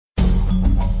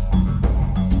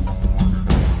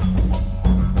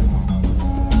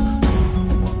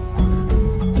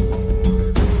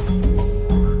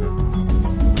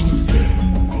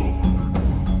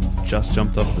just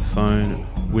jumped off the phone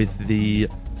with the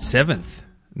 7th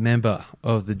member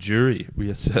of the jury. We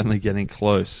are certainly getting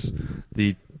close.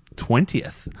 The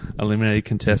 20th eliminated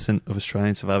contestant of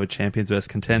Australian Survivor Champions vs.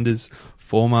 Contenders,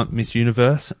 former Miss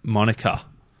Universe, Monica.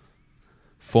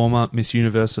 Former Miss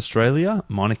Universe Australia,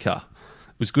 Monica.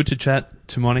 It was good to chat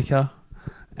to Monica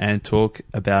and talk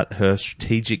about her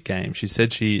strategic game. She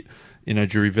said in her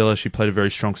jury villa, she played a very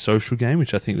strong social game,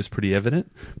 which I think was pretty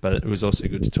evident, but it was also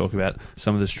good to talk about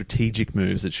some of the strategic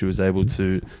moves that she was able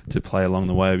to play along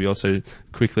the way. We also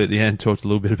quickly at the end talked a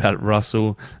little bit about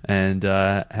Russell and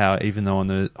how even though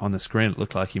on the screen it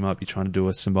looked like he might be trying to do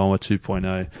a Samoa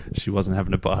 2.0, she wasn't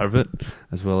having a bar of it,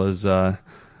 as well as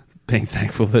being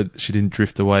thankful that she didn't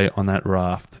drift away on that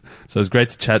raft. So it was great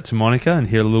to chat to Monica and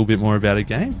hear a little bit more about her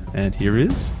game. And here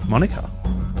is Monica.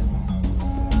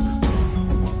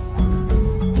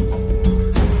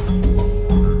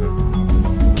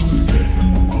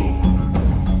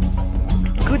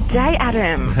 Good day,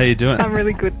 Adam. How you doing? I'm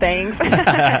really good, thanks.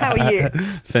 How are you?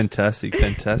 Fantastic.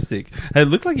 Hey, it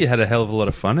looked like you had a hell of a lot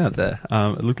of fun out there.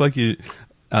 It looked like you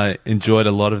enjoyed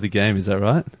a lot of the game. Is that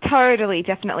right? Totally,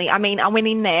 definitely. I mean, I went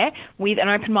in there with an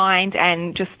open mind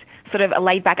and just sort of a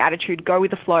laid-back attitude, go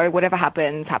with the flow, whatever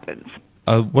happens, happens.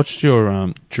 I watched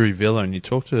your jury villa, and you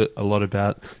talked a lot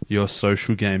about your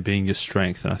social game being your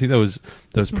strength, and I think that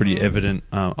was pretty evident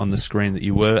on the screen that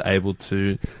you were able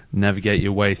to navigate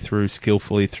your way through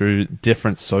skillfully through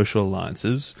different social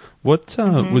alliances. What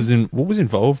was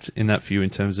involved in that for you in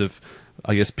terms of,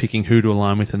 I guess, picking who to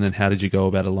align with, and then how did you go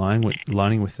about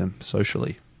aligning with them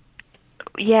socially?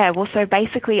 Yeah, well, so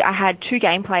basically I had two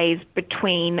gameplays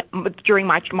during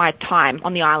my time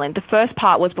on the island. The first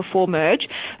part was before merge.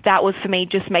 That was for me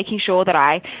just making sure that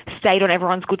I stayed on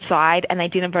everyone's good side and they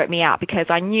didn't vote me out, because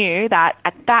I knew that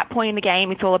at that point in the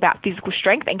game it's all about physical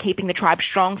strength and keeping the tribe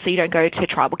strong so you don't go to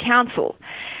tribal council.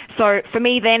 So for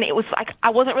me then it was like I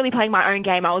wasn't really playing my own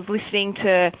game. I was listening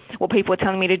to what people were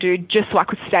telling me to do just so I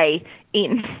could stay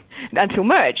in until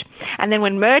merge. And then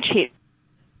when merge hit,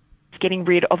 getting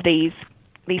rid of these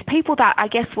people that I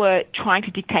guess were trying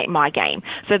to dictate my game.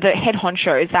 So the head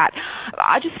honchos that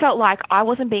I just felt like I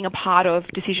wasn't being a part of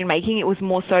decision making. It was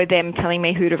more so them telling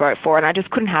me who to vote for, and I just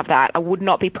couldn't have that. I would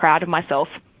not be proud of myself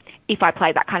if I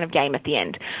played that kind of game at the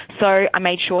end. So I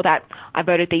made sure that I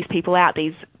voted these people out,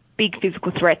 these big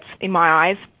physical threats in my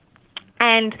eyes.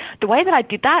 And the way that I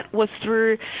did that was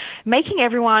through making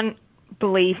everyone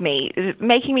believe me,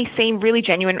 making me seem really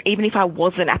genuine even if I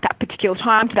wasn't at that particular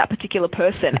time to that particular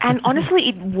person. And honestly,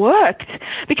 it worked,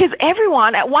 because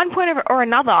everyone at one point or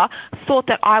another thought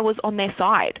that I was on their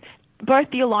side, both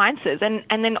the alliances. And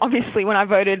then obviously when I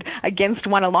voted against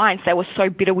one alliance, they were so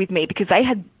bitter with me because they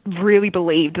had really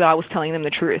believed that I was telling them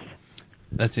the truth.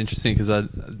 That's interesting, because a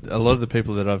lot of the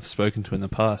people that I've spoken to in the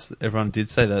past, everyone did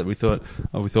say that we thought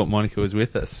Monica was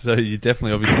with us. So you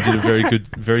definitely obviously did a very good,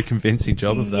 very convincing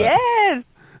job of that. Yes.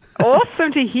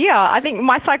 Awesome to hear. I think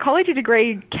my psychology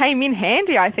degree came in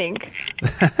handy, I think.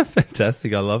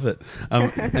 Fantastic. I love it.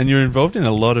 And you're involved in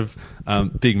a lot of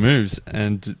big moves,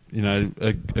 and you know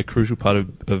a crucial part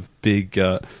of big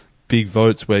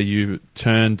votes where you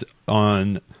turned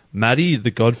on Maddie,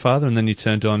 the Godfather, and then you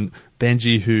turned on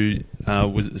Benji, who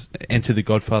entered the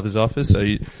Godfather's office. So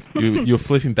you're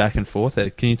flipping back and forth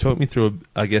there. Can you talk me through,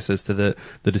 I guess, as to the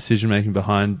decision making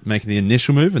behind making the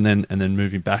initial move and then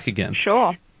moving back again?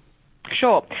 Sure.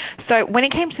 So when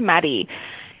it came to Maddie,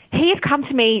 he had come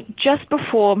to me just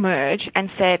before merge and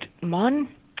said, Mon,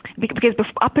 because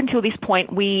up until this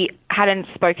point we hadn't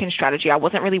spoken strategy. I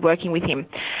wasn't really working with him.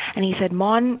 And he said,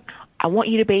 Mon, I want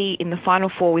you to be in the final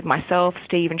four with myself,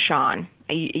 Steve and Sean.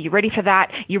 Are you ready for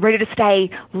that? You're ready to stay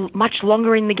much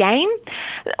longer in the game?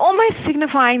 Almost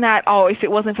signifying that, if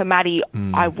it wasn't for Maddie,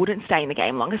 I wouldn't stay in the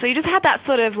game longer. So you just had that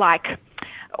sort of like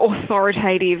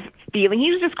authoritative feeling.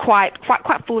 He was just quite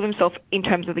full of himself in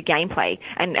terms of the gameplay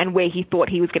and where he thought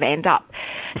he was going to end up.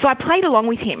 So I played along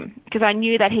with him because I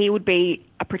knew that he would be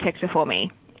a protector for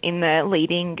me in the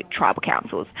leading tribal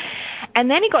councils. And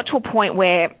then it got to a point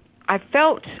where I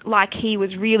felt like he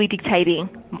was really dictating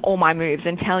all my moves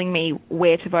and telling me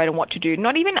where to vote and what to do,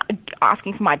 not even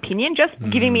asking for my opinion, just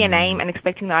giving me a name and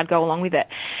expecting that I'd go along with it.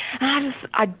 And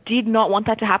I did not want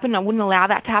that to happen. I wouldn't allow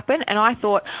that to happen. And I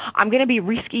thought, I'm going to be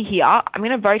risky here. I'm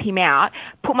going to vote him out,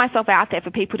 put myself out there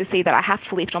for people to see that I have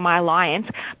flipped on my alliance,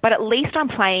 but at least I'm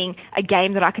playing a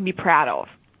game that I can be proud of.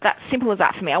 That's simple as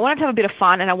that for me. I wanted to have a bit of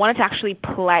fun and I wanted to actually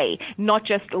play, not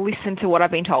just listen to what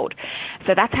I've been told.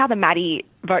 So that's how the Maddie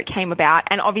vote came about.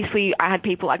 And obviously I had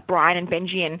people like Brian and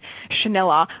Benji and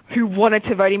Chanella who wanted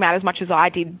to vote him out as much as I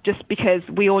did, just because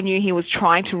we all knew he was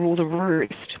trying to rule the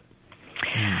roost.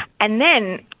 And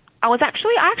then I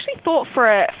actually thought for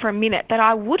a minute that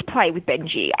I would play with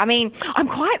Benji. I mean, I'm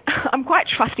quite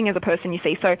trusting as a person, you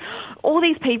see. So all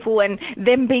these people and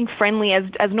them being friendly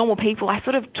as normal people, I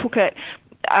sort of took it.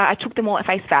 I took them all at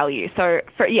face value. So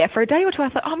for a day or two, I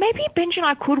thought, oh, maybe Benji and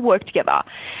I could work together.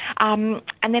 And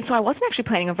then so I wasn't actually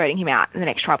planning on voting him out in the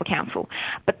next tribal council.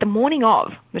 But the morning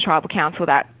of the tribal council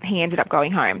that he ended up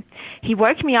going home, he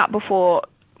woke me up before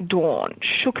dawn,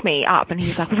 shook me up, and he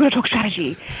was like, we've got to talk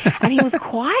strategy. And he was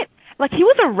quite, like, he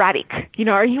was erratic, you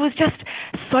know, he was just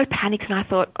so panicked, and I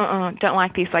thought, don't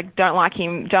like this, like, don't like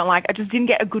him, I just didn't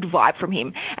get a good vibe from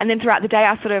him. And then throughout the day,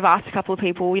 I sort of asked a couple of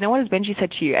people, you know, what has Benji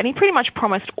said to you? And he pretty much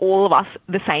promised all of us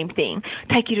the same thing,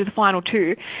 take you to the final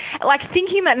two, like,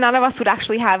 thinking that none of us would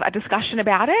actually have a discussion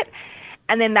about it.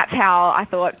 And then that's how I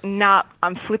thought, nah,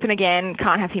 I'm flipping again.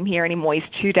 Can't have him here anymore. He's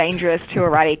too dangerous, too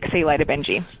erratic. See you later,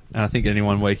 Benji. And I think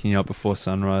anyone waking up before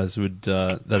sunrise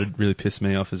that'd really piss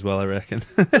me off as well, I reckon.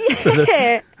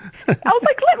 Yeah. I was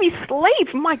like, let me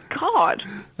sleep. My God.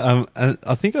 And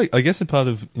I think, I guess a part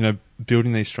of, you know,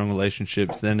 building these strong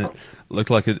relationships, then it looked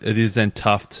like it is then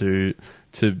tough to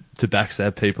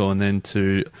backstab people, and then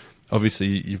to... Obviously,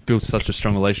 you've built such a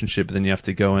strong relationship, but then you have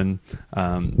to go and,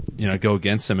 go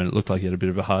against them, and it looked like you had a bit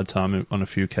of a hard time on a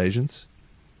few occasions.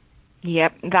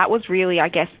 Yep, that was really, I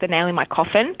guess, the nail in my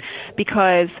coffin,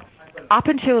 because up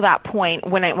until that point,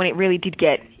 when it really did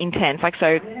get intense, like,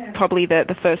 so probably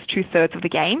the first 2/3 of the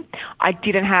game, I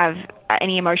didn't have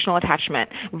any emotional attachment.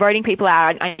 Voting people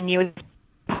out, I knew it was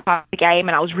part of the game,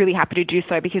 and I was really happy to do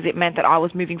so because it meant that I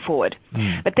was moving forward.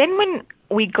 But then when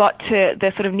we got to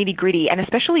the sort of nitty gritty, and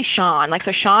especially Sian. Like,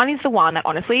 so Sian is the one that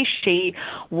honestly, she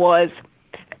was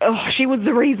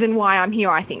the reason why I'm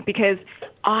here, I think, because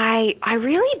I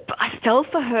fell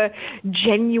for her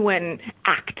genuine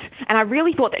act, and I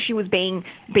really thought that she was being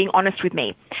honest with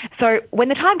me. So when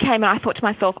the time came, and I thought to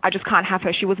myself, I just can't have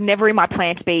her. She was never in my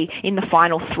plan to be in the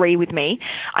final 3 with me.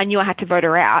 I knew I had to vote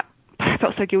her out. But I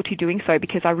felt so guilty doing so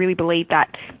because I really believed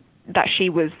that she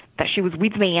was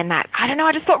with me, and that, I don't know,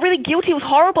 I just felt really guilty. It was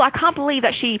horrible. I can't believe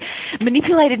that she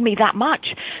manipulated me that much.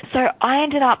 So I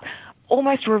ended up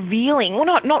almost revealing, well,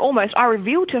 not almost, I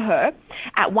revealed to her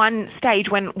at one stage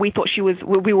when we thought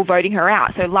we were voting her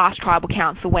out. So last tribal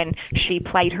council, when she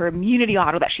played her immunity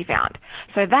idol that she found.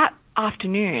 So that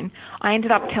afternoon, I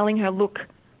ended up telling her, look,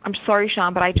 I'm sorry,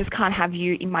 Sian, but I just can't have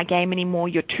you in my game anymore.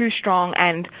 You're too strong,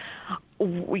 and,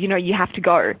 you know, you have to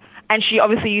go. And she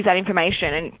obviously used that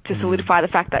information and to solidify the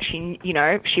fact that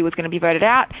she was going to be voted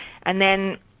out. And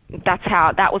then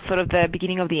that was sort of the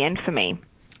beginning of the end for me.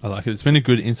 I like it. It's been a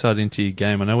good insight into your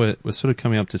game. I know we're sort of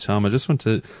coming up to time. I just want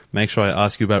to make sure I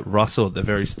ask you about Russell at the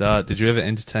very start. Did you ever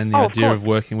entertain the idea of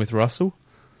working with Russell?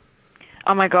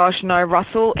 Oh my gosh, no.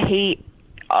 Russell,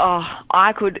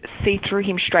 I could see through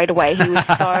him straight away. He was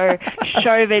so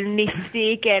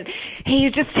chauvinistic, and he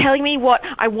was just telling me what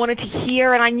I wanted to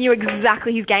hear, and I knew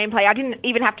exactly his gameplay. I didn't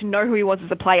even have to know who he was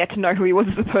as a player to know who he was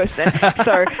as a person.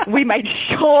 So we made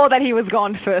sure that he was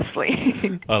gone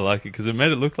firstly. I like it because it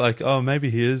made it look like, maybe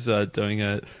he is doing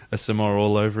a Samoa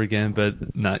all over again,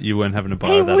 but nah, you weren't having a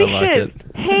bar of that. I like it.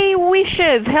 He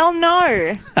wishes. Hell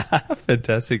no.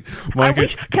 Fantastic. Can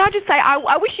I just say,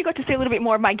 I wish you got to see a little bit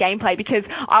more of my gameplay, because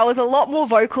I was a lot more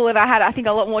vocal, and I had, I think,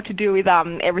 a lot more to do with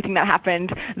everything that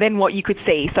happened than what you could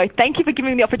see. So thank you for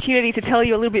giving me the opportunity to tell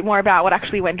you a little bit more about what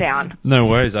actually went down. No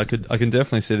worries. I can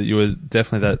definitely see that you were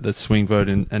definitely that swing vote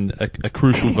and a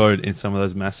crucial vote in some of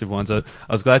those massive ones. I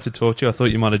was glad to talk to you. I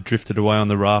thought you might have drifted away on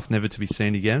the raft, never to be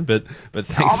seen again. But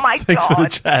thanks, thanks for the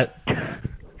chat.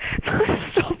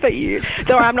 Stop it, you.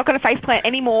 Don't worry, I'm not going to faceplant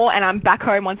anymore, and I'm back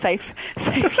home on safe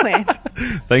land.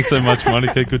 Thanks so much,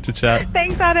 Monica. Good to chat.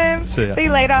 Thanks, Adam. See ya. See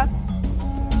you later.